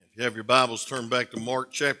You have your Bibles turned back to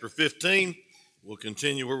Mark chapter 15. We'll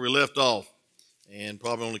continue where we left off and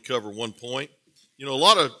probably only cover one point. You know, a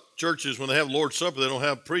lot of churches, when they have Lord's Supper, they don't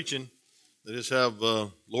have preaching. They just have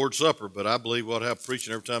Lord's Supper, but I believe we ought to have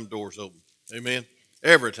preaching every time the door's open. Amen?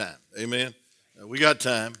 Every time. Amen? We got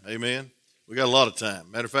time. Amen? We got a lot of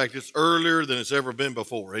time. Matter of fact, it's earlier than it's ever been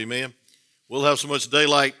before. Amen? We'll have so much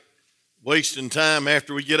daylight wasting time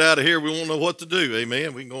after we get out of here, we won't know what to do.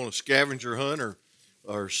 Amen? We can go on a scavenger hunt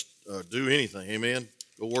or do anything. Amen?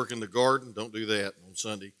 Go work in the garden. Don't do that on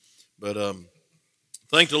Sunday. But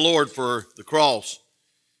thank the Lord for the cross,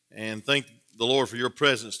 and thank the Lord for your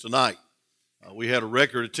presence tonight. We had a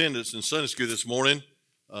record attendance in Sunday school this morning.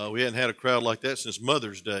 We hadn't had a crowd like that since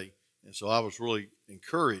Mother's Day, and so I was really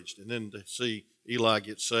encouraged. And then to see Eli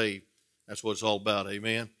get saved, that's what it's all about.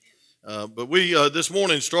 Amen? But we this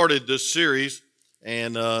morning started this series,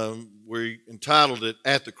 and we entitled it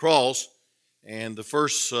At the Cross. And the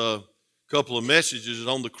first couple of messages is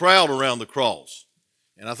on the crowd around the cross.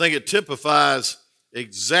 And I think it typifies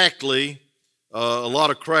exactly a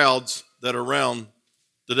lot of crowds that are around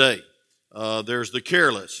today. There's the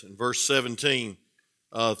careless in verse 17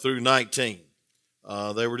 through 19.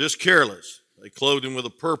 They were just careless. They clothed him with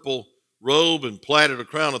a purple robe and platted a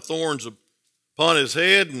crown of thorns upon his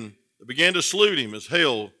head, and they began to salute him as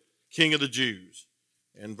Hail, King of the Jews.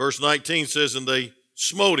 And verse 19 says, and they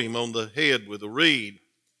smote him on the head with a reed,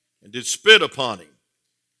 and did spit upon him,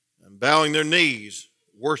 and bowing their knees,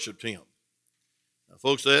 worshiped him. Now,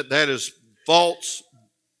 folks, that is false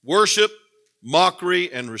worship,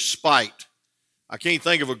 mockery, and respite. I can't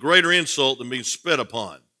think of a greater insult than being spit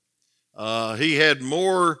upon. He had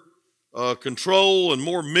more control and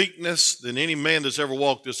more meekness than any man that's ever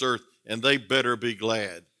walked this earth, and they better be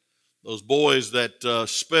glad. Those boys that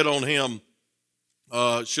spit on him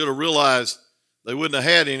should have realized they wouldn't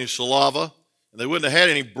have had any saliva, and they wouldn't have had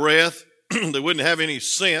any breath. They wouldn't have any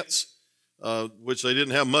sense, which they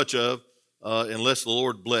didn't have much of, unless the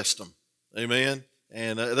Lord blessed them. Amen?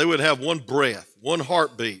 And they wouldn't have one breath, one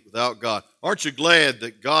heartbeat without God. Aren't you glad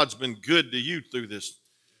that God's been good to you through this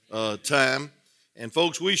time? And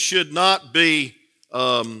folks, we should not be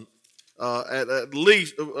at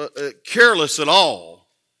least careless at all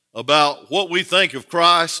about what we think of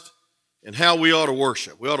Christ and how we ought to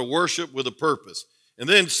worship. We ought to worship with a purpose. And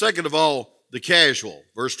then, second of all, the casual.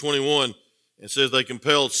 Verse 21, it says, they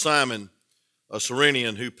compelled Simon, a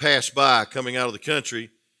Cyrenian, who passed by coming out of the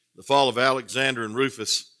country, the fall of Alexander and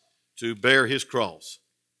Rufus, to bear his cross.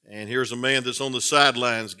 And here's a man that's on the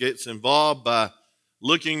sidelines, gets involved by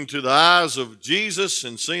looking to the eyes of Jesus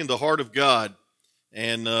and seeing the heart of God,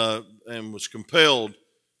 and was compelled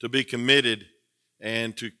to be committed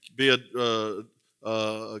and to be a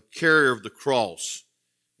carrier of the cross.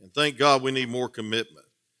 And thank God we need more commitment.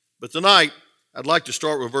 But tonight, I'd like to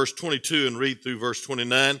start with verse 22 and read through verse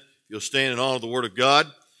 29. You'll stand in honor of the Word of God.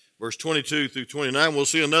 Verse 22 through 29, we'll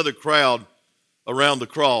see another crowd around the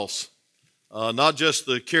cross. Not just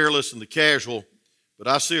the careless and the casual, but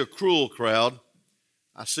I see a cruel crowd.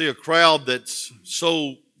 I see a crowd that's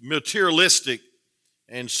so materialistic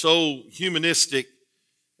and so humanistic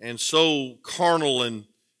and so carnal and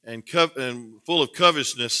full of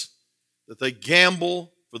covetousness that they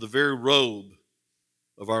gamble for the very robe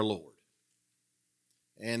of our Lord.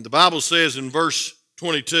 And the Bible says in verse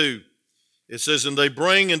 22, it says, and they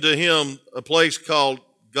bring into him a place called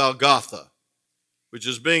Golgotha, which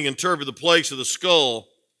is being interpreted the place of the skull.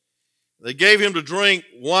 They gave him to drink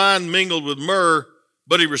wine mingled with myrrh,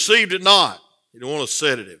 but he received it not. He didn't want a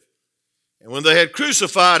sedative. And when they had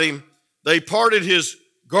crucified him, they parted his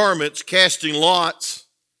garments, casting lots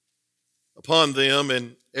upon them,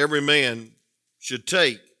 and every man should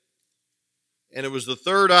take. And it was the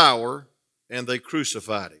third hour, and they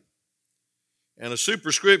crucified him. And a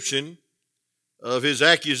superscription of his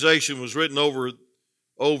accusation was written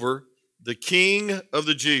over the King of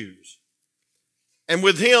the Jews. And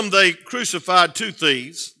with him they crucified two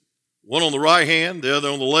thieves, one on the right hand, the other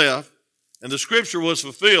on the left. And the scripture was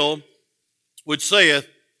fulfilled, which saith,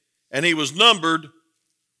 and he was numbered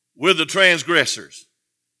with the transgressors.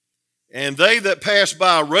 And they that passed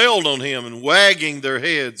by railed on him, and wagging their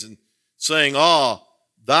heads, and saying, Ah,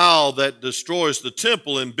 thou that destroyest the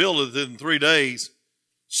temple and buildeth it in 3 days,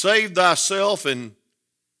 save thyself and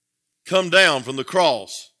come down from the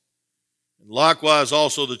cross. And likewise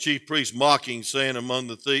also the chief priests mocking, saying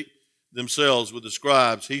among themselves with the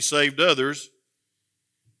scribes, he saved others,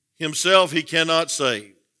 himself he cannot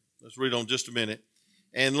save. Let's read on just a minute.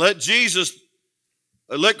 And let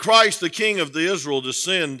Christ the King of Israel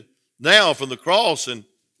descend now from the cross, and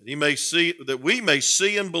that we may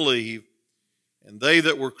see and believe. and they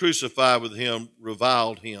that were crucified with him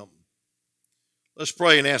reviled him. Let's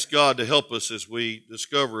pray and ask God to help us as we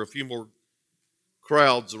discover a few more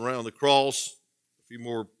crowds around the cross, a few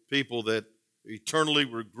more people that are eternally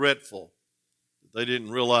regretful that they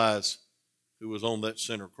didn't realize who was on that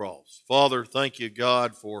center cross. Father, thank you,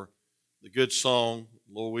 God, for the good song.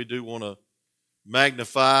 Lord, we do want to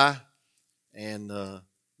magnify and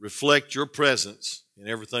reflect your presence in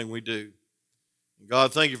everything we do. And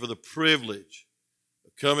God, thank you for the privilege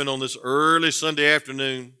of coming on this early Sunday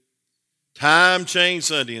afternoon, Time Change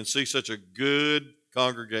Sunday, and see such a good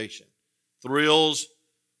congregation. Thrills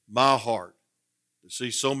my heart to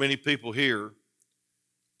see so many people here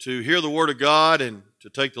to hear the Word of God and to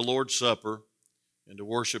take the Lord's Supper and to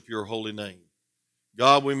worship your holy name.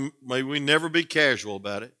 God, may we never be casual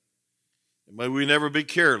about it, and may we never be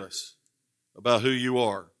careless about who you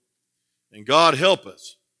are. And God, help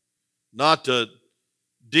us not to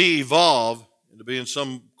de-evolve into being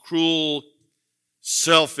some cruel,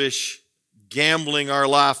 selfish, gambling our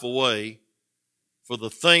life away for the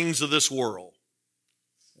things of this world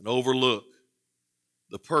and overlook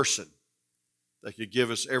the person that could give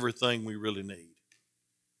us everything we really need.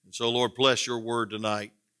 And so, Lord, bless your word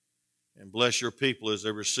tonight and bless your people as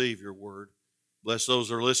they receive your word. Bless those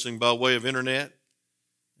that are listening by way of internet.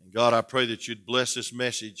 And God, I pray that you'd bless this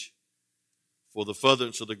message for the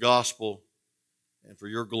furtherance of the gospel and for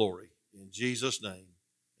your glory. In Jesus' name,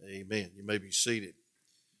 amen. You may be seated.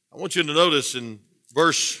 I want you to notice in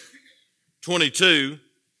verse 22,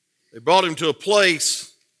 they brought him to a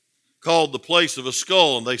place called the place of a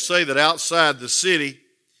skull. And they say that outside the city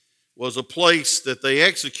was a place that they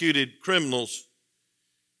executed criminals.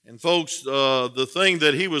 And folks, the thing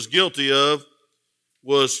that he was guilty of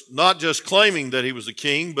was not just claiming that he was a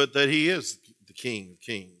king, but that he is the King of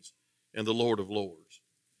Kings and the Lord of Lords.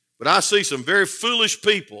 But I see some very foolish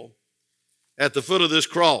people at the foot of this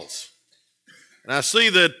cross. And I see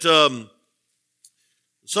that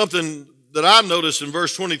something that I noticed in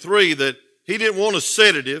verse 23, that he didn't want a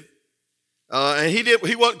sedative, and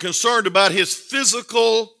he wasn't concerned about his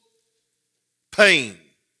physical pain.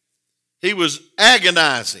 He was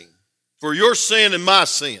agonizing for your sin and my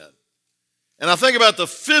sin. And I think about the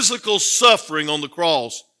physical suffering on the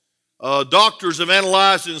cross. Doctors have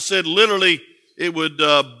analyzed it and said literally it would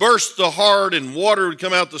burst the heart and water would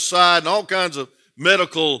come out the side and all kinds of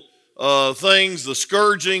medical things, the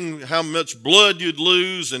scourging, how much blood you'd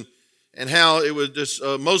lose, and how it would just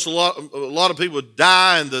a lot of people would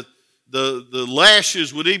die, and the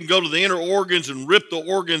lashes would even go to the inner organs and rip the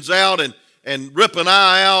organs out and rip an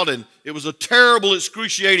eye out, and it was a terrible,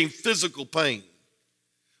 excruciating physical pain.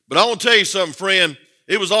 But I want to tell you something, friend,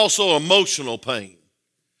 it was also emotional pain,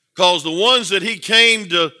 because the ones that he came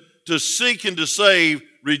to seek and to save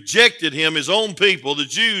rejected him, his own people. The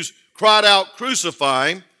Jews cried out, "Crucify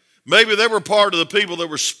him." Maybe they were part of the people that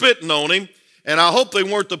were spitting on him, and I hope they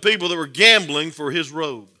weren't the people that were gambling for his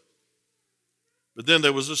robe. But then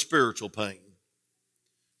there was a spiritual pain.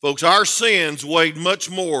 Folks, our sins weighed much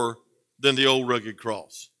more than the old rugged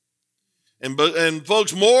cross. And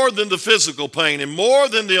folks, more than the physical pain and more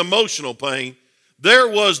than the emotional pain, there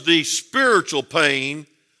was the spiritual pain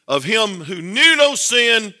of him who knew no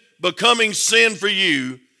sin becoming sin for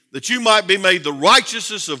you, that you might be made the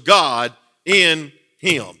righteousness of God in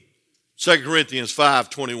him. 2 Corinthians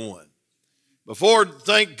 5:21. Before,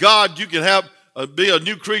 thank God, you can be a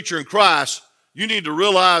new creature in Christ, you need to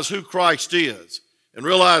realize who Christ is and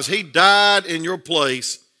realize he died in your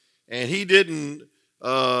place, and he didn't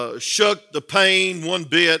shuck the pain one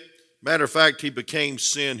bit. Matter of fact, he became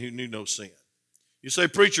sin who knew no sin. You say,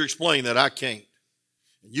 "Preacher, explain that." I can't.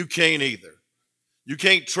 And you can't either. You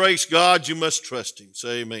can't trace God, you must trust him.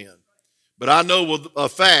 Say amen. But I know with a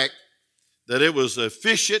fact that it was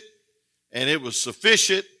efficient, and it was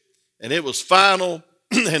sufficient, and it was final,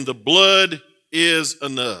 and the blood is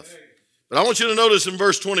enough. But I want you to notice in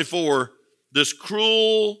verse 24, this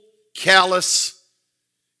cruel, callous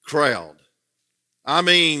crowd. I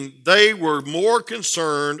mean, they were more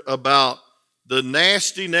concerned about the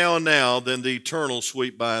nasty now and now than the eternal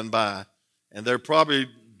sweet by and by. And they're probably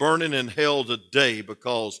burning in hell today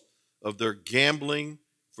because of their gambling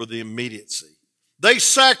for the immediacy. They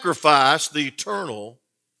sacrificed the eternal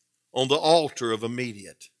on the altar of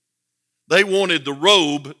immediate. They wanted the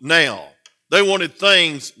robe now. They wanted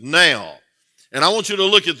things now. And I want you to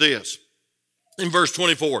look at this in verse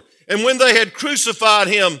 24. And when they had crucified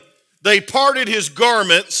him, they parted his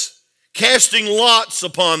garments, casting lots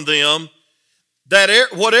upon them,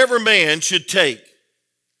 that whatever man should take.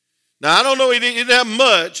 Now, I don't know, he didn't have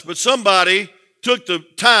much, but somebody took the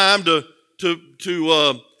time to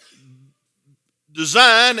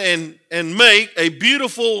design and make a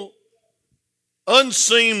beautiful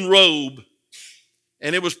unseen robe,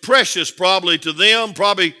 and it was precious probably to them,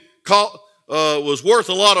 probably was worth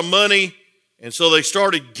a lot of money, and so they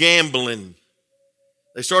started gambling.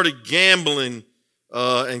 They started gambling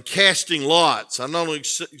and casting lots. I don't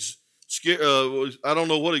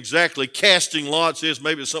know what exactly casting lots is.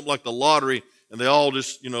 Maybe it's something like the lottery, and they all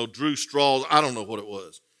just, drew straws. I don't know what it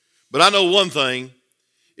was. But I know one thing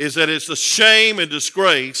is that it's a shame and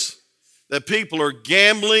disgrace that people are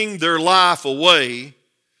gambling their life away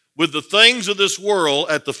with the things of this world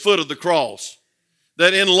at the foot of the cross.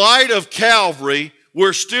 That in light of Calvary,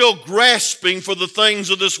 we're still grasping for the things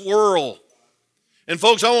of this world. And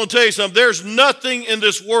folks, I want to tell you something. There's nothing in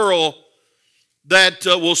this world that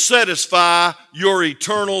will satisfy your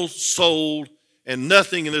eternal soul, and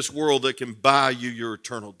nothing in this world that can buy you your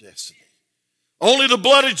eternal destiny. Only the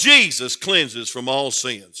blood of Jesus cleanses from all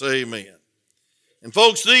sins. Amen. And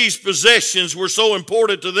folks, these possessions were so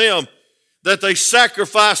important to them that they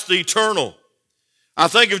sacrificed the eternal. I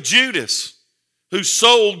think of Judas, who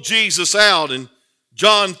sold Jesus out in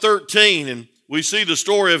John 13, and we see the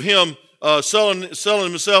story of him selling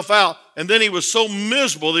himself out, and then he was so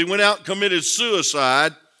miserable that he went out and committed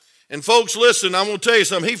suicide. And folks, listen, I'm going to tell you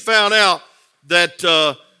something. He found out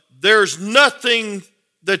that there's nothing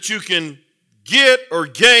that you can get or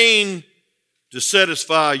gain to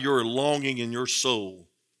satisfy your longing in your soul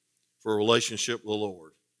for a relationship with the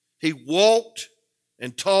Lord. He walked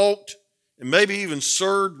and talked and maybe even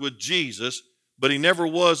served with Jesus, but he never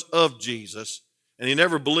was of Jesus, and he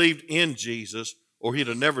never believed in Jesus, or he'd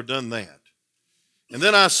have never done that. And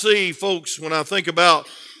then I see, folks, when I think about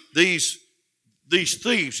these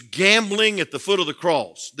thieves gambling at the foot of the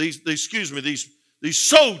cross, these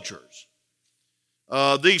soldiers,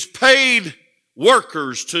 these paid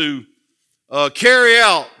workers to carry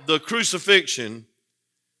out the crucifixion,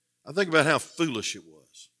 I think about how foolish it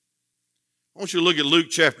was. I want you to look at Luke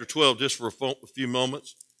chapter 12 just for a few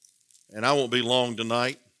moments, and I won't be long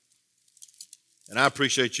tonight. And I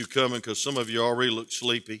appreciate you coming because some of you already look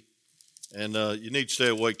sleepy, and you need to stay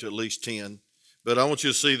awake to at least 10. But I want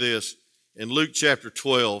you to see this in Luke chapter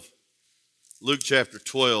 12. Luke chapter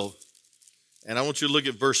 12, and I want you to look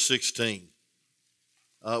at verse 16.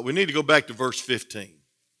 We need to go back to verse 15.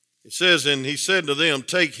 It says, and he said to them,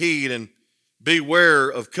 take heed and beware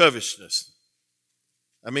of covetousness.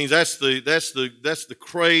 I mean, that's the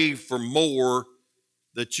crave for more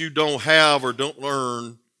that you don't have or don't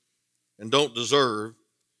earn and don't deserve.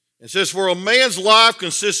 It says, for a man's life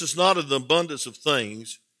consisteth not of the abundance of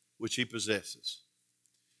things which he possesses.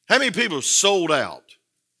 How many people have sold out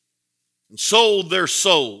and sold their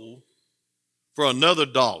soul for another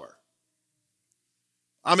dollar?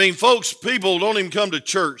 I mean, folks, people don't even come to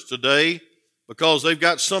church today because they've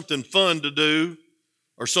got something fun to do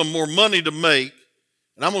or some more money to make.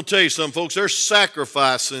 And I'm going to tell you something, folks, they're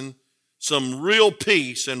sacrificing some real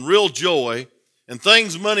peace and real joy and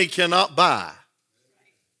things money cannot buy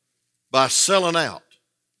by selling out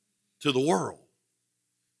to the world.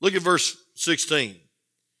 Look at verse 16.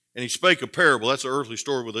 And he spake a parable, that's an earthly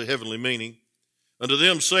story with a heavenly meaning, unto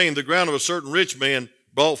them saying, the ground of a certain rich man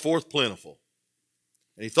brought forth plentiful.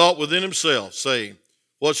 And he thought within himself, saying,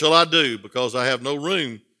 what shall I do, because I have no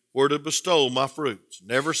room where to bestow my fruits?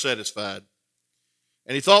 Never satisfied.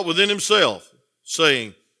 And he thought within himself,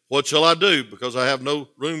 saying, what shall I do, because I have no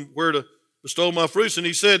room where to bestow my fruits? And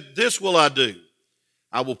he said, this will I do.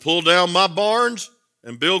 I will pull down my barns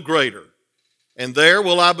and build greater, and there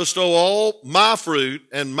will I bestow all my fruit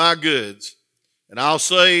and my goods. And I'll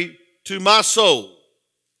say to my soul,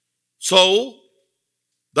 soul,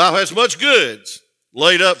 thou hast much goods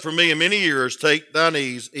laid up for me in many years. Take thine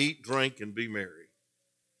ease, eat, drink, and be merry.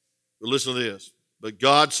 But listen to this. But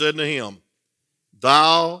God said to him,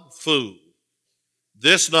 thou fool,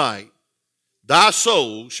 this night thy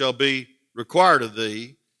soul shall be required of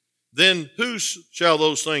thee. Then whose shall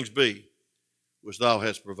those things be which thou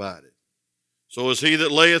hast provided? So is he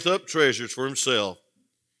that layeth up treasures for himself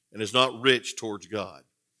and is not rich towards God.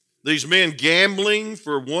 These men gambling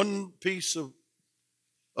for one piece of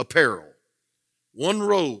apparel, one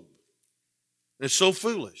robe. And it's so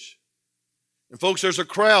foolish. And folks, there's a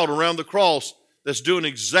crowd around the cross that's doing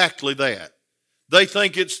exactly that. They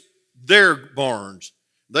think it's their barns.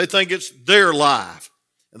 They think it's their life.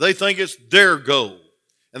 And they think it's their goal.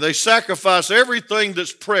 And they sacrifice everything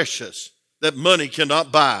that's precious that money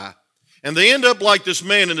cannot buy. And they end up like this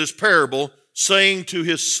man in this parable saying to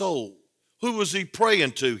his soul. Who was he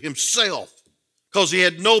praying to? Himself. Because he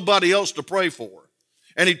had nobody else to pray for.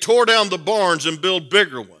 And he tore down the barns and built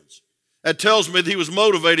bigger ones. That tells me that he was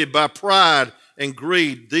motivated by pride and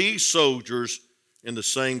greed. These soldiers in the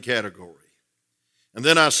same category. And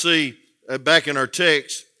then I see back in our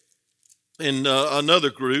text in another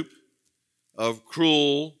group of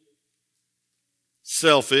cruel,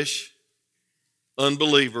 selfish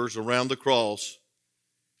unbelievers around the cross,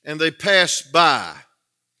 and they passed by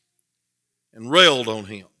and railed on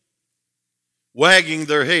him, wagging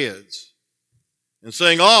their heads and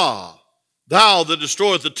saying, "Ah, thou that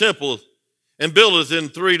destroyest the temple and buildeth in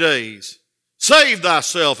 3 days, save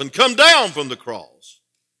thyself and come down from the cross."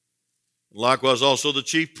 Likewise also the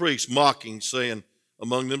chief priests mocking, saying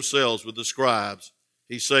among themselves with the scribes,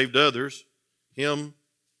 "He saved others,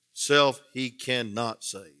 himself he cannot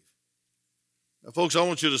save." Now, folks, I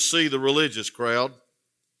want you to see the religious crowd.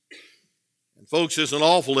 And folks, it's an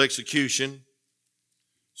awful execution.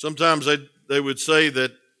 Sometimes they would say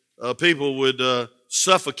that people would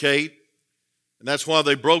suffocate, and that's why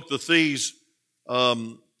they broke the thieves'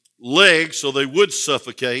 legs so they would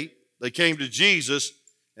suffocate. They came to Jesus,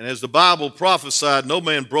 and as the Bible prophesied, no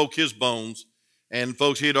man broke his bones. And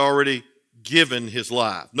folks, he had already given his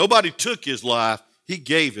life. Nobody took his life. He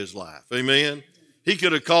gave his life. Amen. He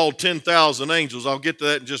could have called 10,000 angels. I'll get to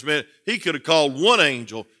that in just a minute. He could have called one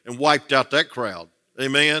angel and wiped out that crowd.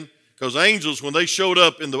 Amen. Because angels, when they showed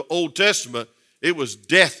up in the Old Testament, it was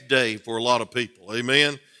death day for a lot of people.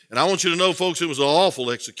 Amen. And I want you to know, folks, it was an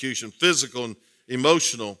awful execution, physical and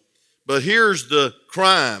emotional. But here's the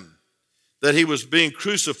crime that he was being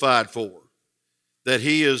crucified for, that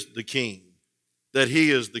he is the king. That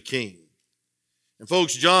he is the king. And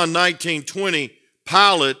folks, John 19:20,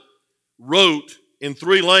 Pilate wrote in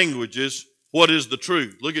 3 languages what is the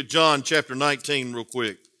truth. Look at John chapter 19 real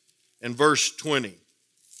quick and verse 20.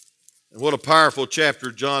 And what a powerful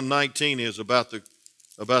chapter John 19 is about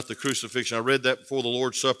the crucifixion. I read that before the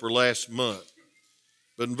Lord's Supper last month.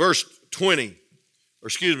 But in verse 20,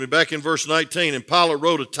 back in verse 19, and Pilate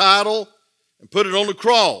wrote a title and put it on the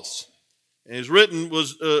cross. And his written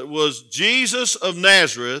was Jesus of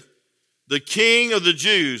Nazareth, the King of the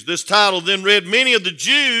Jews. This title then read, "Many of the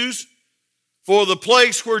Jews, for the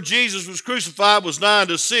place where Jesus was crucified was nigh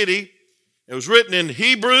unto the city." It was written in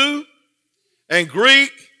Hebrew and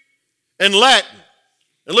Greek and Latin.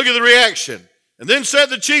 And look at the reaction. "And then said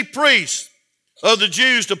the chief priests of the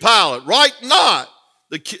Jews to Pilate, Write not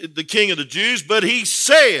the King of the Jews, but he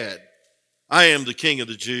said, I am the King of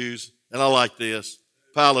the Jews." And I like this.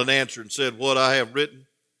 Pilate answered and said, "What I have written,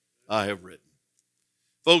 I have written."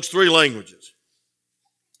 Folks, 3 languages.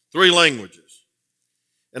 3 languages.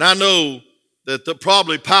 And I know that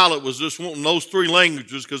probably Pilate was just wanting those 3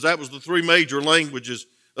 languages because that was the 3 major languages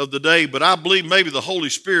of the day. But I believe maybe the Holy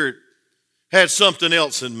Spirit had something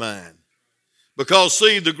else in mind. Because,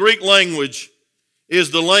 see, the Greek language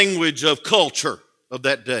is the language of culture of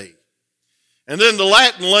that day. And then the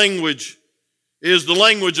Latin language is the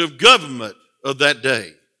language of government of that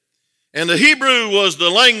day. And the Hebrew was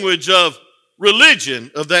the language of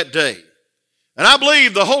religion of that day. And I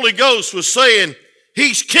believe the Holy Ghost was saying,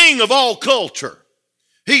 he's king of all culture.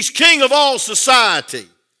 He's king of all society.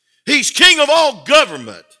 He's king of all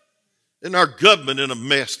government. Isn't our government in a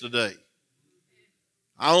mess today?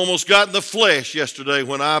 I almost got in the flesh yesterday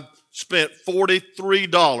when I spent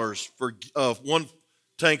 $43 for 1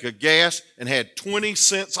 tank of gas and had 20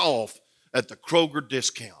 cents off at the Kroger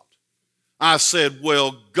discount. I said,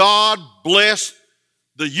 well, God bless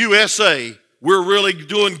the USA. We're really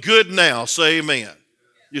doing good now. Say amen.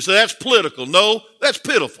 You say, that's political. No, that's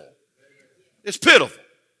pitiful. It's pitiful.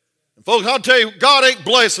 And folks, I'll tell you, God ain't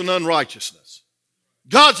blessing unrighteousness.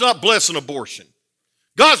 God's not blessing abortion.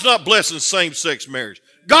 God's not blessing same-sex marriage.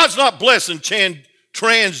 God's not blessing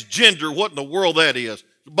transgender, what in the world that is.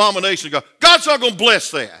 Abomination of God. God's not going to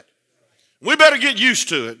bless that. We better get used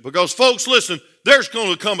to it because, folks, listen, there's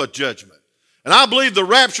going to come a judgment. And I believe the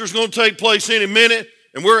rapture is going to take place any minute,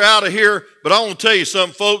 and we're out of here. But I want to tell you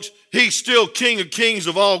something, folks. He's still King of kings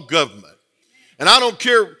of all government. And I don't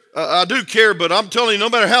care, I do care, but I'm telling you, no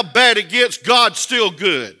matter how bad it gets, God's still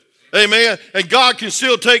good. Amen. And God can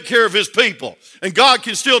still take care of his people. And God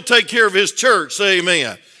can still take care of his church. Say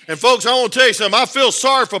amen. And folks, I want to tell you something. I feel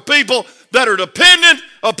sorry for people that are dependent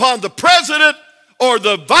upon the president or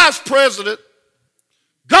the vice president.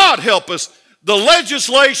 God help us. The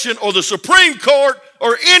legislation or the Supreme Court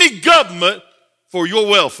or any government for your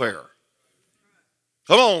welfare.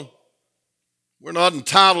 Come on. We're not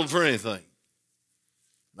entitled for anything.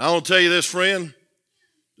 I want to tell you this, friend.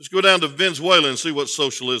 Just go down to Venezuela and see what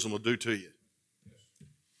socialism will do to you.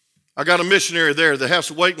 I got a missionary there that has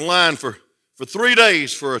to wait in line for 3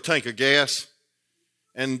 days for a tank of gas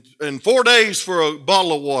and 4 days for a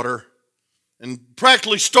bottle of water and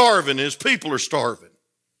practically starving. His people are starving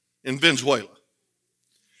in Venezuela.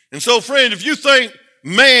 And so, friend, if you think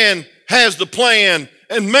man has the plan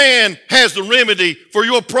and man has the remedy for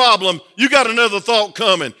your problem, you got another thought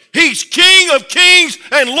coming. He's King of kings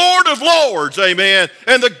and Lord of lords, amen.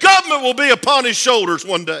 And the government will be upon his shoulders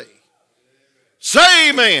one day. Say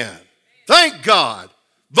amen. Thank God.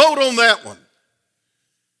 Vote on that one.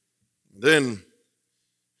 Then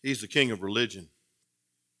he's the king of religion.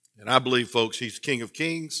 And I believe, folks, he's King of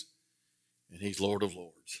kings and he's Lord of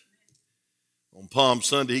lords. On Palm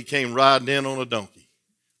Sunday, he came riding in on a donkey.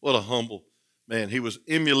 What a humble man. He was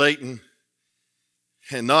emulating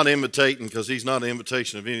and not imitating, because he's not an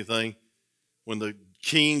imitation of anything, when the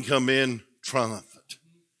king come in triumphant.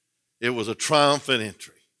 It was a triumphant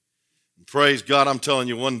entry. And praise God, I'm telling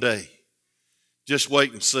you, one day, just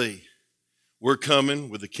wait and see. We're coming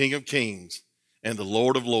with the King of kings and the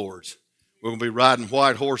Lord of lords. We're going to be riding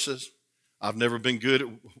white horses. I've never been good at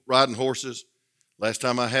riding horses. Last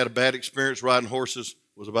time I had a bad experience riding horses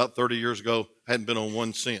was about 30 years ago. I hadn't been on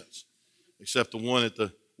one since, except the one at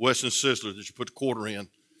the Western Sizzler that you put the quarter in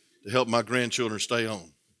to help my grandchildren stay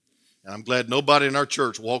on. And I'm glad nobody in our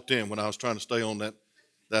church walked in when I was trying to stay on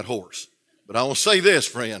that horse. But I will say this,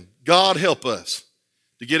 friend, God help us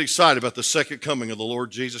to get excited about the second coming of the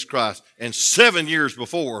Lord Jesus Christ, and 7 years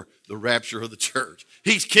before the rapture of the church.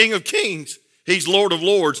 He's King of kings, he's Lord of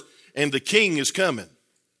lords, and the King is coming.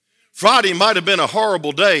 Friday might have been a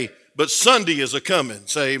horrible day, but Sunday is a coming.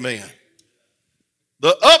 Say amen.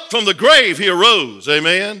 The up from the grave he arose.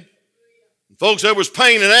 Amen. And folks, there was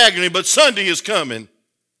pain and agony, but Sunday is coming.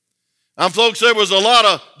 And folks, there was a lot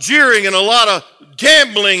of jeering and a lot of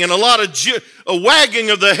gambling and a lot of a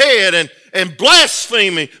wagging of the head and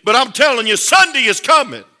blaspheming. But I'm telling you, Sunday is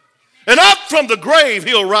coming. And up from the grave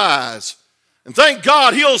he'll rise. And thank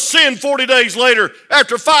God he'll ascend 40 days later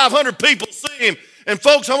after 500 people see him. And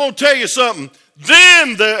folks, I'm going to tell you something.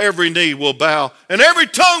 Then every knee will bow and every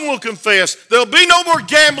tongue will confess. There'll be no more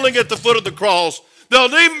gambling at the foot of the cross. There'll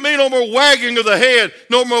be no more wagging of the head,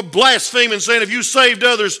 no more blaspheming, saying, if you saved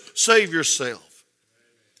others, save yourself.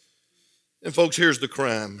 And folks, here's the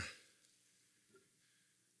crime.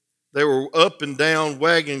 They were up and down,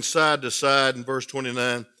 wagging side to side in verse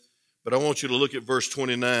 29. But I want you to look at verse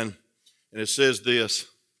 29, and it says this: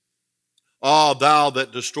 Ah, thou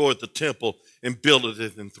that destroyed the temple and builded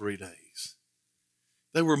it in 3 days.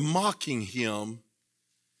 They were mocking him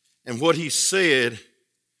and what he said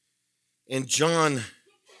in John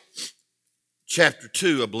chapter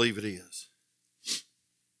 2, I believe it is.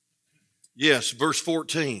 Yes, verse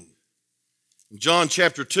 14. In John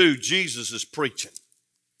chapter 2, Jesus is preaching.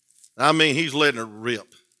 I mean, he's letting it rip.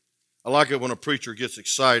 I like it when a preacher gets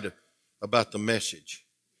excited about the message.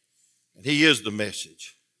 And he is the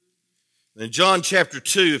message. In John chapter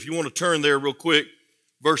 2, if you want to turn there real quick,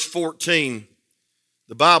 verse 14,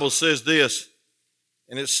 the Bible says this,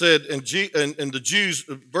 and it said, and the Jews,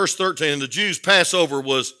 verse 13, and the Jews' Passover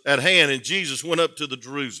was at hand, and Jesus went up to the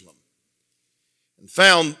Jerusalem and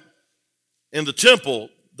found in the temple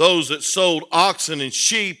those that sold oxen and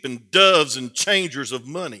sheep and doves and changers of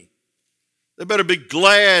money. They better be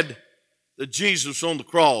glad that Jesus was on the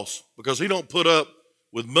cross, because he don't put up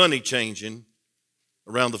with money changing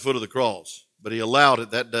around the foot of the cross, but he allowed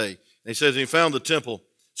it that day. And he says he found the temple,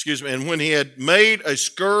 and when he had made a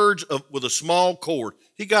scourge with a small cord,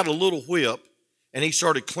 he got a little whip and he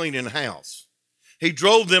started cleaning house. He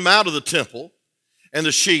drove them out of the temple, and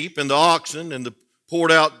the sheep and the oxen, and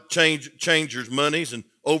poured out changers' monies and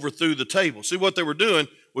overthrew the table. See, what they were doing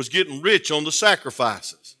was getting rich on the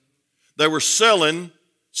sacrifices. They were selling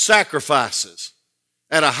sacrifices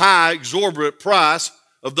at a high, exorbitant price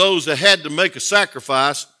of those that had to make a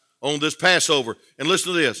sacrifice on this Passover. And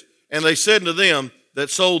listen to this. And they said to them that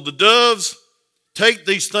sold the doves, take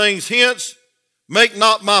these things hence, make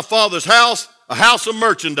not my Father's house a house of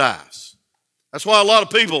merchandise. That's why a lot of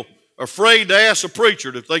people are afraid to ask a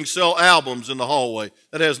preacher if they can sell albums in the hallway.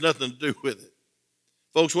 That has nothing to do with it.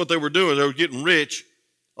 Folks, what they were doing, they were getting rich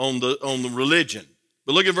on the religion.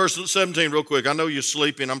 But look at verse 17 real quick. I know you're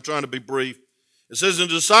sleeping. I'm trying to be brief. It says, and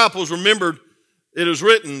the disciples remembered, it is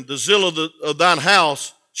written, the zeal of thine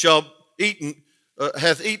house hath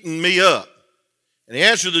eaten me up. And he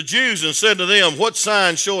answered the Jews and said to them, what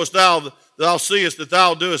sign showest thou seest that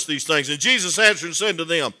thou doest these things? And Jesus answered and said to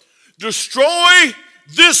them, destroy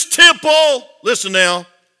this temple, listen now,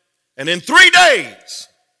 and in 3 days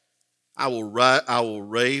I will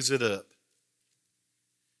raise it up.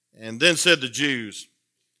 And then said the Jews,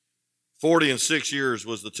 46 years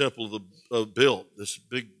was the temple built, this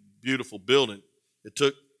big, beautiful building. It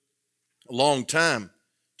took a long time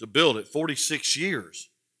to build it, 46 years.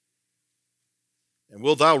 And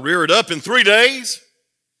wilt thou rear it up in 3 days?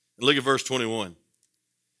 And look at verse 21.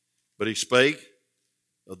 But he spake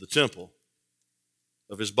of the temple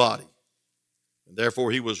of his body. And therefore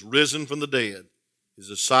he was risen from the dead. His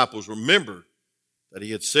disciples remembered that he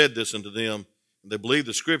had said this unto them, and they believed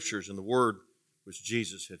the scriptures and the word which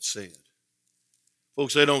Jesus had said.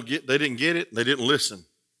 Folks, they didn't get it, and they didn't listen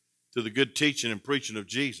to the good teaching and preaching of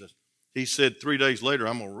Jesus. He said 3 days later,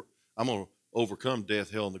 I'm going to overcome death,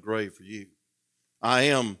 hell, and the grave for you. I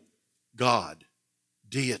am God,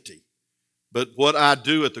 deity. But what I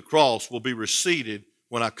do at the cross will be received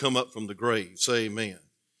when I come up from the grave. Say amen.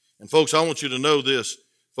 And folks, I want you to know this,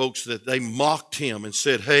 folks, that they mocked him and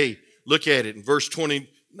said, hey, look at it. In verse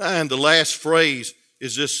 29, the last phrase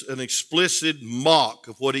is just an explicit mock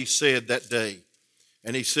of what he said that day.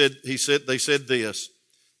 And they said this.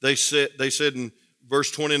 They said in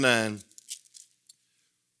verse 29,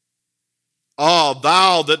 Ah,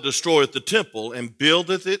 thou that destroyeth the temple and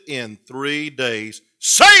buildeth it in 3 days,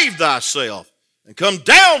 save thyself and come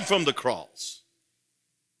down from the cross.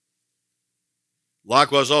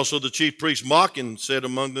 Likewise also the chief priests mocking said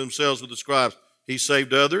among themselves with the scribes, he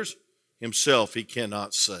saved others, himself he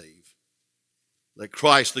cannot save. Let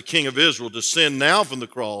Christ the King of Israel descend now from the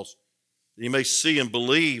cross, that he may see and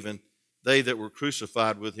believe, and they that were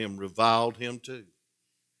crucified with him reviled him too.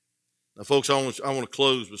 Now folks, I want to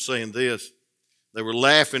close with saying this. They were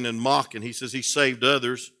laughing and mocking. He says he saved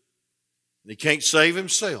others, and he can't save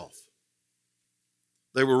himself.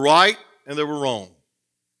 They were right and they were wrong.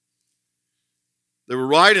 They were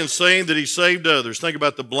right in saying that he saved others. Think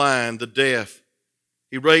about the blind, the deaf.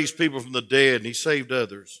 He raised people from the dead, and he saved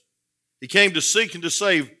others. He came to seek and to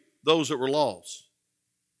save those that were lost.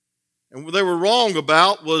 And what they were wrong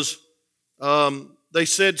about was they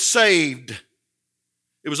said saved.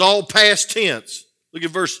 It was all past tense. Look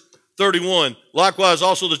at verse 31. Likewise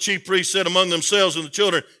also the chief priests said among themselves and the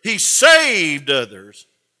children, he saved others,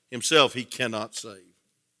 himself he cannot save.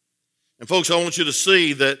 And folks, I want you to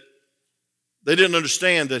see that they didn't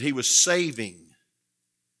understand that he was saving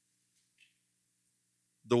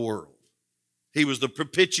the world. He was the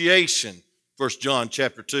propitiation, 1 John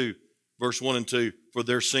chapter 2, verse 1 and 2, for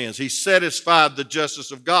their sins. He satisfied the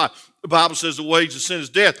justice of God. The Bible says the wage of sin is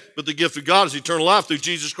death, but the gift of God is eternal life through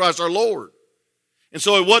Jesus Christ our Lord. And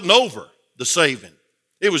so it wasn't over, the saving.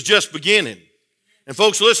 It was just beginning. And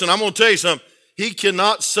folks, listen, I'm going to tell you something. He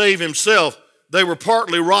cannot save himself. They were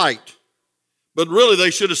partly right. But really they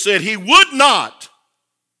should have said he would not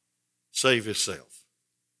save himself.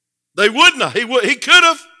 They would not. He could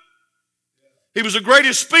have. He was the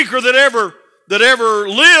greatest speaker that ever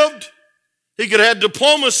lived. He could have had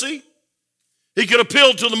diplomacy. He could have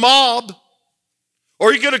appealed to the mob.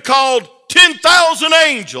 Or he could have called 10,000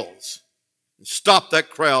 angels and stopped that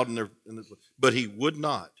crowd. But he would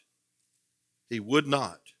not. He would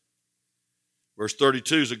not. Verse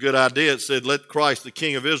 32 is a good idea. It said, let Christ, the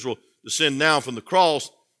King of Israel, descend now from the cross,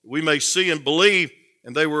 that we may see and believe.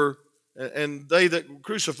 And they that were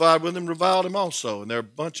crucified with him reviled him also. And they're a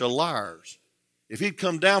bunch of liars. If he'd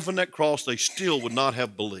come down from that cross, they still would not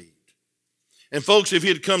have believed. And folks, if he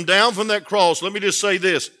had come down from that cross, let me just say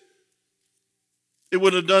this. It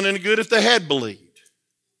wouldn't have done any good if they had believed.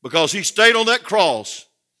 Because he stayed on that cross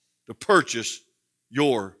to purchase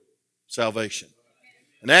your salvation.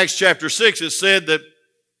 In Acts chapter 6, it said that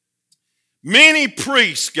many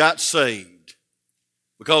priests got saved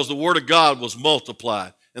because the word of God was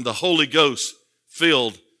multiplied and the Holy Ghost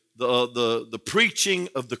filled the preaching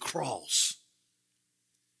of the cross.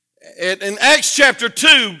 In Acts chapter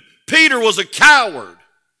 2, Peter was a coward.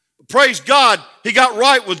 Praise God, he got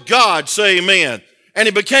right with God, say amen. And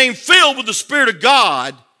he became filled with the Spirit of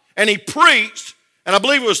God, and he preached, and I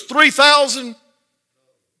believe it was 3,000.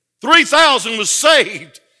 3,000 was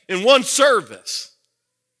saved in one service.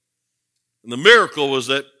 And the miracle was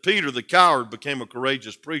that Peter the coward became a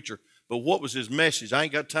courageous preacher. But what was his message? I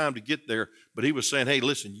ain't got time to get there, but he was saying, hey,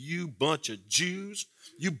 listen, you bunch of Jews,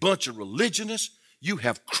 you bunch of religionists, you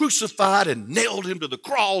have crucified and nailed him to the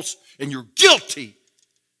cross, and you're guilty,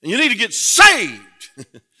 and you need to get saved.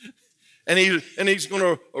 and he rose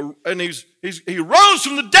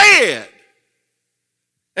from the dead,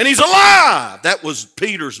 and he's alive. That was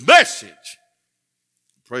Peter's message.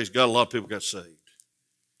 Praise God, a lot of people got saved.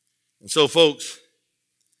 And so, folks,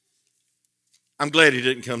 I'm glad he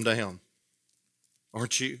didn't come down.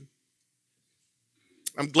 Aren't you?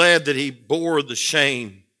 I'm glad that he bore the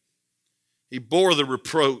shame. He bore the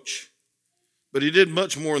reproach. But he did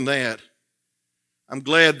much more than that. I'm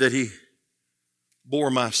glad that he bore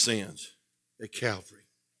my sins at Calvary.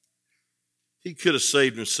 He could have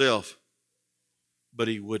saved himself, but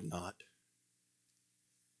he would not.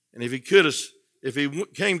 And if he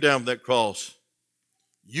came down from that cross,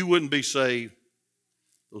 you wouldn't be saved.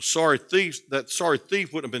 those sorry thieves, that sorry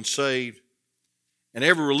thief wouldn't have been saved, and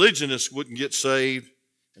every religionist wouldn't get saved,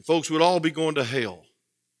 and folks would all be going to hell.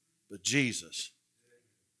 But Jesus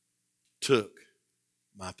took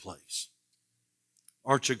my place.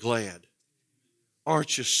 Aren't you glad?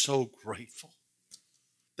 Aren't you so grateful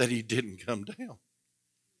that he didn't come down?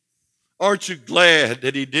 Aren't you glad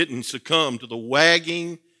that he didn't succumb to the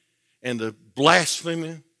wagging and the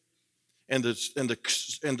blasphemy and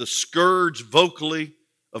the scourge vocally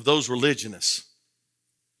of those religionists?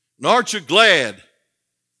 And aren't you glad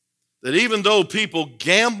that even though people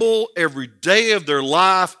gamble every day of their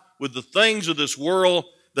life with the things of this world,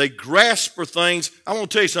 they grasp for things. I want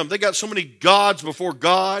to tell you something. They got so many gods before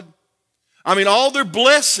God. I mean, all their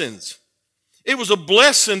blessings. It was a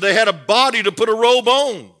blessing they had a body to put a robe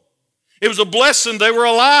on. It was a blessing they were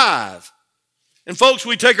alive. And folks,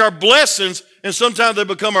 we take our blessings and sometimes they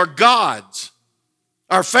become our gods.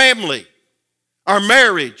 Our family, our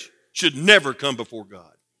marriage should never come before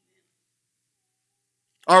God.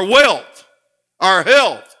 Our wealth, our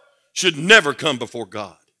health should never come before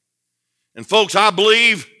God. And folks, I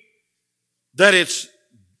believe that it's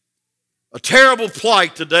a terrible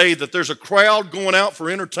plight today that there's a crowd going out for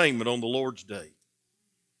entertainment on the Lord's day.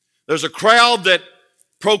 There's a crowd that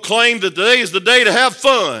proclaimed that today is the day to have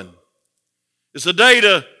fun. It's a day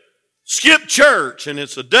to skip church, and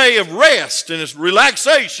it's a day of rest, and it's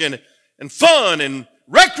relaxation and fun and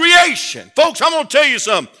recreation. Folks, I'm going to tell you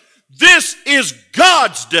something. This is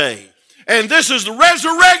God's day, and this is the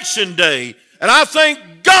resurrection day, and I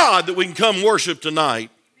thank God that we can come worship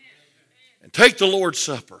tonight and take the Lord's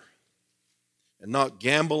Supper and not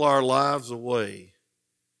gamble our lives away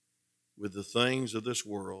with the things of this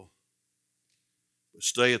world, but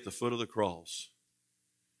stay at the foot of the cross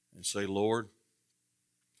and say, Lord,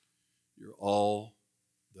 you're all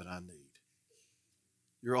that I need.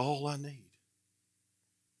 You're all I need.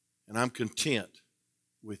 And I'm content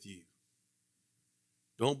with you.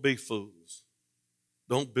 Don't be fools.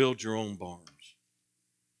 Don't build your own barns.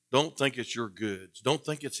 Don't think it's your goods. Don't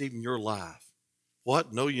think it's even your life.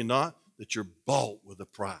 What? Know you not that you're bought with a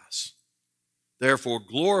price? Therefore,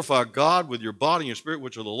 glorify God with your body and your spirit,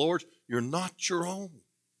 which are the Lord's. You're not your own.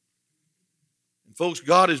 And folks,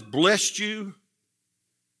 God has blessed you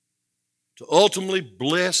to ultimately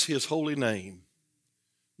bless his holy name,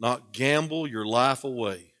 not gamble your life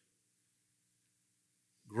away,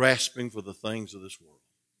 grasping for the things of this world.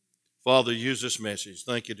 Father, use this message.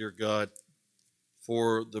 Thank you, dear God,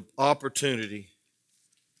 for the opportunity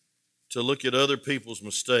to look at other people's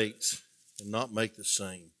mistakes and not make the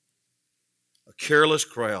same. A careless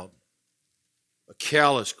crowd, a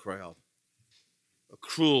callous crowd, a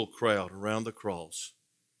cruel crowd around the cross.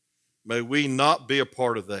 May we not be a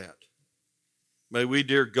part of that. May we,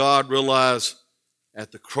 dear God, realize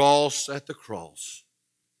at the cross,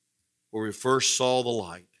 where we first saw the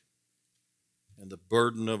light and the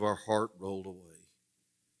burden of our heart rolled away.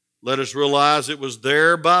 Let us realize it was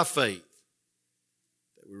there by faith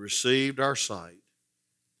that we received our sight.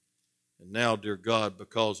 And now, dear God,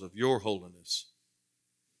 because of your holiness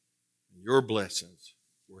and your blessings,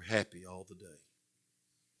 we're happy all the day.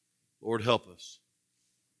 Lord, help us.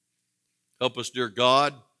 Help us, dear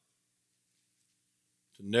God,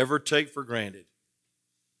 to never take for granted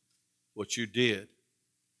what you did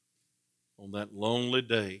on that lonely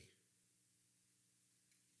day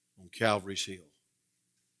on Calvary's Hill.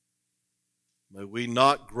 May we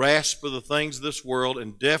not grasp for the things of this world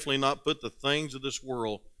and definitely not put the things of this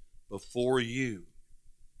world before you.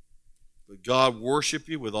 But God, worship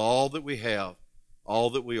you with all that we have, all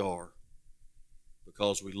that we are,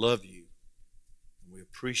 because we love you and we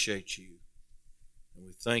appreciate you and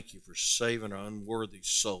we thank you for saving our unworthy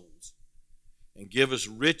souls. And give us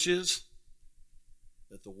riches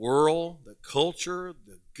that the world, the culture,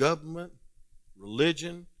 the government,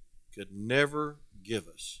 religion could never give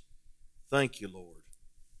us. Thank you, Lord,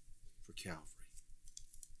 for Calvary.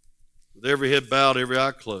 With every head bowed, every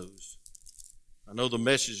eye closed. I know the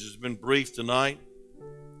message has been brief tonight,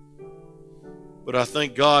 but I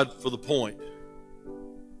thank God for the point.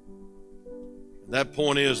 And that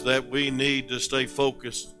point is that we need to stay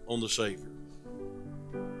focused on the Savior.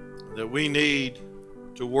 That we need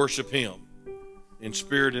to worship Him in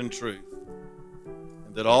spirit and truth.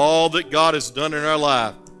 And that all that God has done in our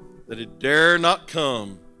life, that it dare not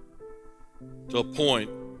come to a point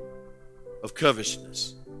of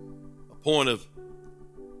covetousness, a point of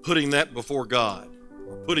putting that before God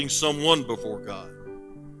or putting someone before God.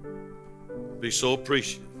 Be so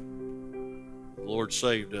appreciative. The Lord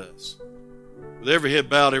saved us. With every head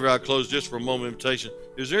bowed, every eye closed, just for a moment of invitation,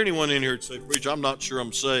 is there anyone in here that say, Preacher, I'm not sure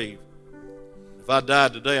I'm saved. If I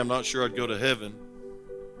died today, I'm not sure I'd go to heaven.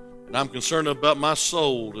 And I'm concerned about my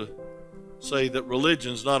soul to say that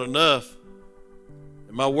religion's not enough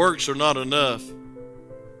and my works are not enough.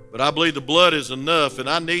 But I believe the blood is enough, and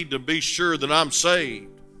I need to be sure that I'm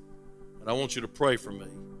saved. And I want you to pray for me.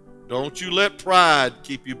 Don't you let pride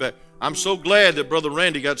keep you back. I'm so glad that Brother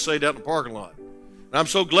Randy got saved out in the parking lot. And I'm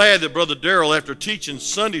so glad that Brother Darrell, after teaching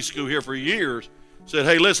Sunday school here for years, said,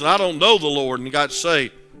 hey, listen, I don't know the Lord, and got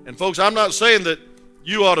saved. And folks, I'm not saying that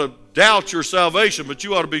you ought to doubt your salvation, but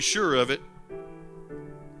you ought to be sure of it.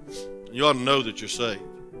 And you ought to know that you're saved.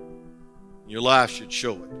 Your life should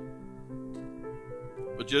show it.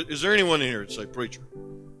 But is there anyone in here that say, preacher,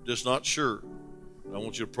 just not sure? I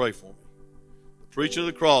want you to pray for me. The preaching of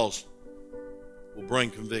the cross will bring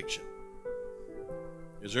conviction.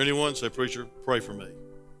 Is there anyone say, preacher, pray for me?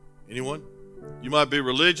 Anyone? You might be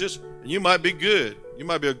religious and you might be good. You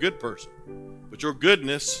might be a good person. But your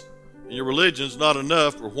goodness and your religion is not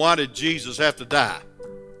enough for why did Jesus have to die?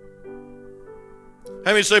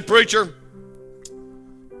 How many say, preacher,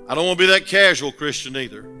 I don't want to be that casual Christian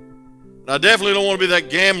either. And I definitely don't want to be that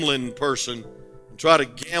gambling person and try to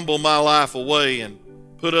gamble my life away and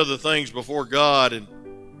put other things before God and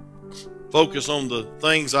focus on the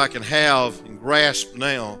things I can have and grasp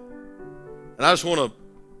now. And I just want to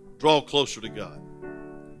draw closer to God.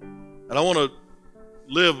 And I want to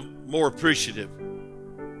live more appreciative.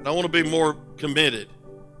 And I want to be more committed.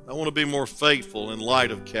 I want to be more faithful in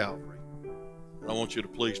light of Calvary. And I want you to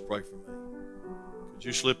please pray for me. Could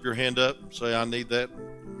you slip your hand up and say, I need that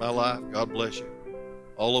in my life? God bless you.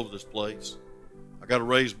 All over this place. I got to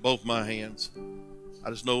raise both my hands. I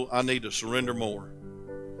just know I need to surrender more.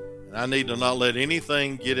 And I need to not let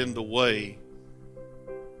anything get in the way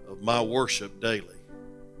of my worship daily.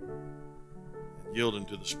 And yielding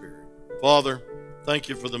to the Spirit. Father, thank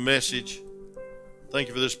you for the message. Thank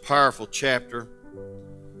you for this powerful chapter.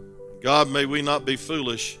 God, may we not be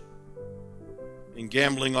foolish in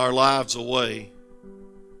gambling our lives away,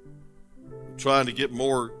 trying to get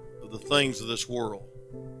more of the things of this world.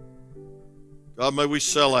 God, may we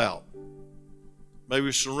sell out. May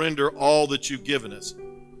we surrender all that you've given us.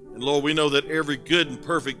 And Lord, we know that every good and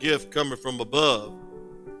perfect gift cometh from above,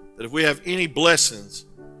 that if we have any blessings,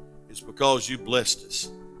 it's because you blessed us.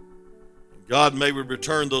 And God, may we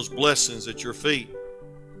return those blessings at your feet.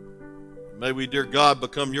 And may we, dear God,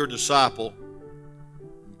 become your disciple,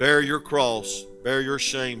 bear your cross, bear your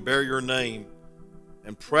shame, bear your name,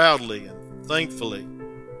 and proudly and thankfully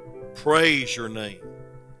praise your name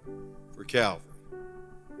for Calvary.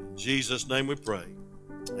 In Jesus' name we pray.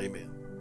 Amen.